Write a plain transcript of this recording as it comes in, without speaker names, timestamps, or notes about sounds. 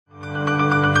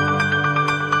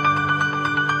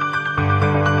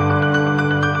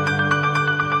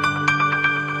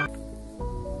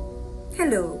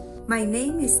My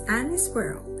name is Anna's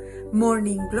World.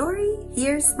 Morning Glory,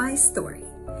 here's my story.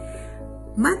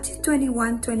 Matthew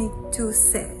 21:22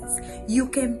 says,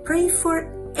 you can pray for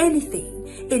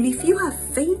anything, and if you have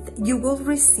faith, you will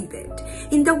receive it.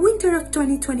 In the winter of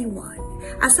 2021,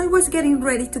 as I was getting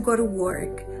ready to go to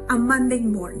work on Monday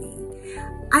morning,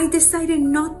 I decided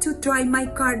not to drive my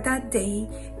car that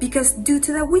day because due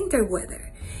to the winter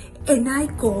weather, and I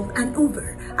called an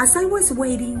Uber. As I was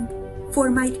waiting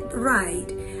for my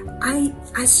ride,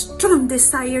 a strong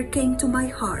desire came to my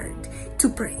heart to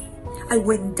pray. I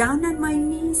went down on my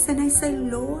knees and I said,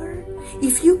 Lord,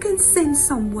 if you can send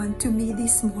someone to me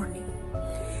this morning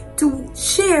to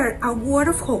share a word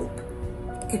of hope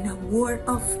and a word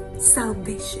of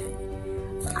salvation.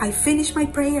 I finished my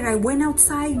prayer. I went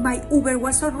outside. My Uber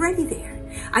was already there.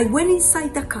 I went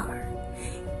inside the car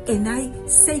and I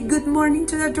said good morning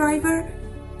to the driver,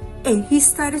 and he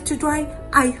started to drive.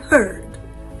 I heard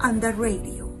on the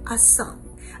radio a song.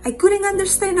 I couldn't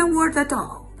understand a word at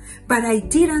all, but I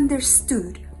did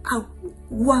understood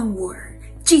one word,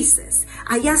 Jesus.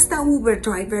 I asked the Uber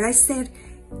driver, I said,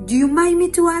 do you mind me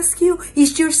to ask you,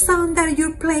 is your song that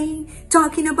you're playing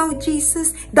talking about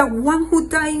Jesus, the one who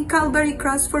died in Calvary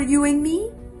cross for you and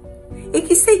me? And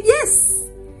he said, yes.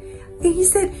 And he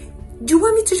said, do you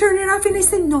want me to turn it off? And I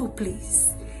said, no, please.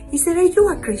 He said, are you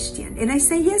a Christian? And I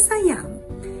said, yes, I am.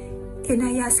 And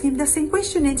I asked him the same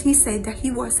question, and he said that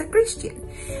he was a Christian.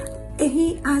 And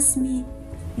he asked me,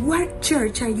 what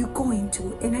church are you going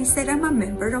to? And I said, I'm a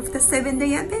member of the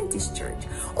Seventh-day Adventist Church.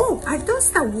 Oh, are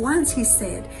those the ones, he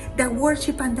said, that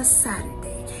worship on the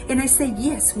Saturday? And I said,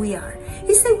 yes, we are.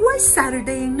 He said, why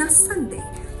Saturday and not Sunday?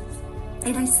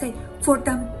 And I said, for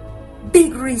the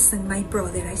big reason, my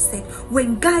brother. I said,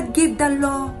 when God gave the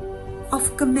law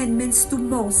of commandments to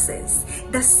Moses,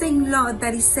 the same law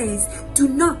that he says, do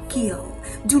not kill,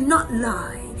 do not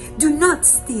lie, do not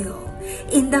steal.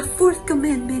 In the fourth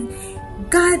commandment,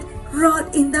 God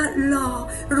wrote in that law,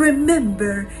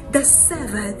 remember the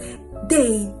Sabbath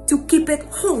day to keep it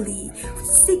holy.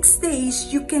 6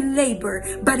 days you can labor,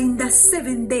 but in the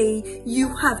 7th day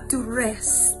you have to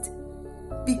rest,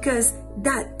 because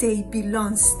that day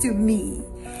belongs to me.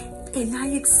 And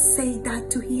I say that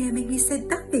to him, and he said,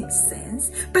 that makes sense.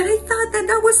 But I thought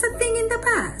that was a thing in the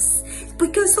past,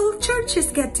 because all churches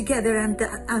get together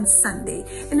on Sunday.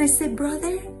 And I said,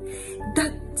 brother,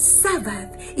 that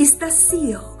Sabbath is the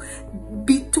seal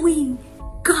between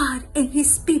God and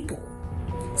his people.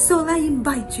 So I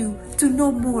invite you to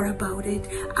know more about it.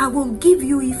 I will give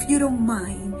you, if you don't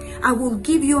mind, I will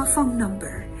give you a phone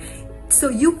number so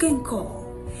you can call.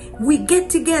 We get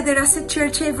together as a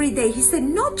church every day. He said,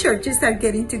 no churches are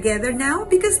getting together now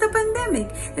because of the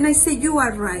pandemic. And I said, you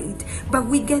are right. But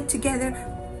we get together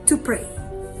to pray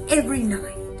every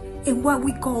night in what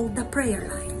we call the prayer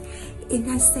line.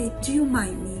 And I said, do you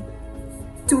mind me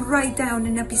to write down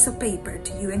in a piece of paper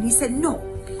to you? And he said, no.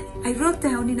 I wrote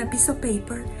down in a piece of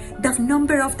paper the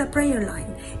number of the prayer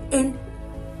line. And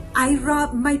I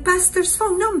wrote my pastor's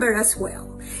phone number as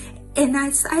well. And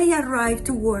as I arrived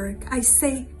to work, I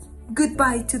say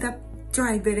goodbye to the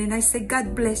driver, and I said,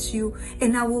 God bless you,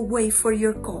 and I will wait for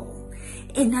your call.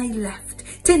 And I left.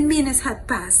 10 minutes had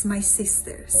passed, my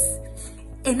sisters.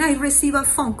 And I received a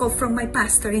phone call from my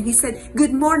pastor, and he said,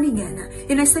 good morning, Anna.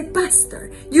 And I said,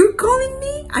 Pastor, you're calling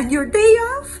me on your day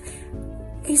off?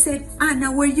 He said,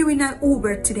 Anna, were you in an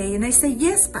Uber today? And I said,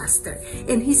 yes, Pastor.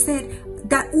 And he said,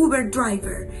 the Uber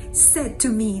driver said to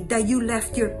me that you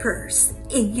left your purse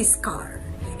in his car,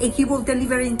 and he will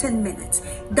deliver in 10 minutes.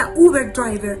 The Uber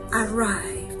driver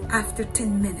arrived after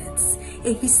 10 minutes.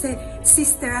 And he said,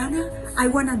 Sister Anna, I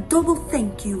want to double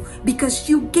thank you because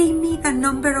you gave me the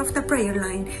number of the prayer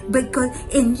line,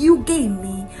 and you gave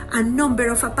me a number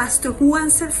of a pastor who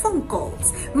answered phone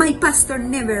calls. My pastor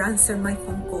never answered my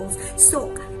phone calls.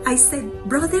 So I said,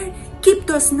 brother, keep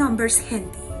those numbers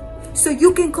handy so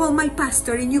you can call my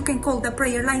pastor and you can call the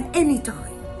prayer line anytime.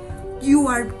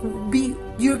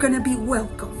 You're gonna be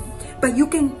welcome, but you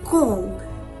can call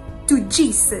to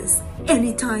Jesus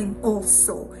anytime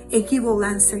also, and he will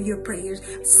answer your prayers.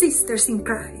 Sisters in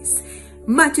Christ,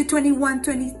 Matthew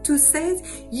 21:22 says,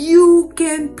 you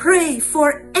can pray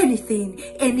for anything,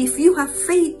 and if you have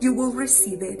faith, you will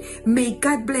receive it. May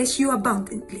God bless you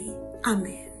abundantly.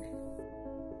 Amen.